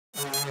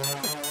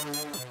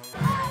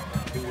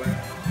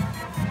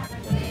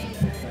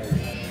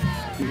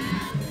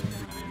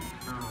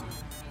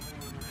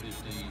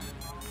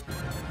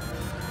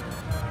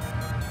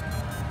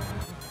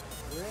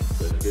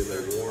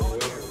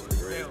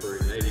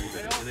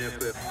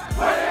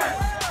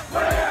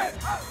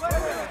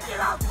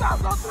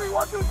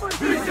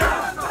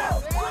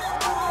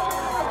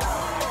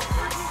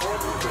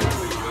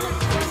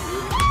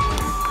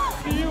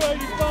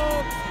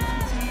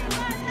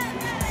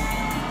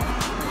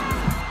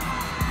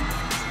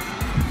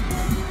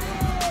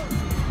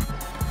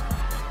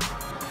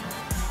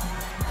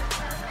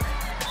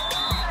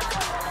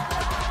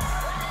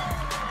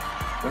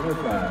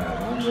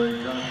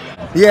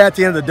Yeah, at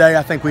the end of the day,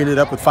 I think we ended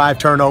up with 5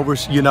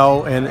 turnovers, you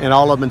know, and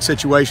all of them in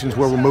situations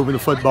where we're moving the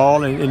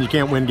football, and you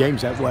can't win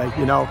games that way,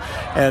 you know.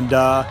 And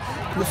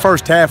the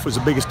first half was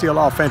the biggest deal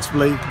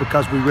offensively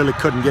because we really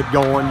couldn't get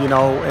going, you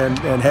know,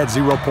 and had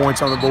 0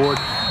 points on the board.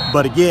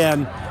 But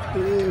again,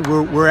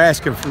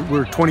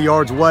 we're 20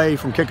 yards away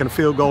from kicking a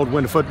field goal to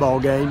win the football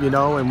game, you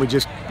know, and we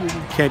just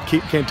can't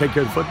take care of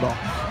the football.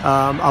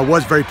 I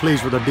was very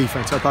pleased with our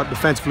defense. I thought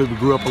defensively we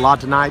grew up a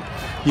lot tonight,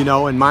 you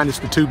know, and minus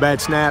the 2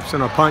 bad snaps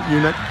in our punt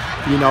unit,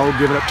 you know,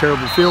 giving up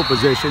terrible field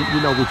position,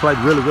 you know, we played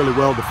really, really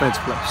well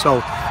defensively.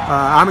 So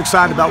I'm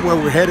excited about where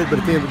we're headed, but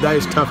at the end of the day,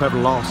 it's tough having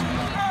a loss.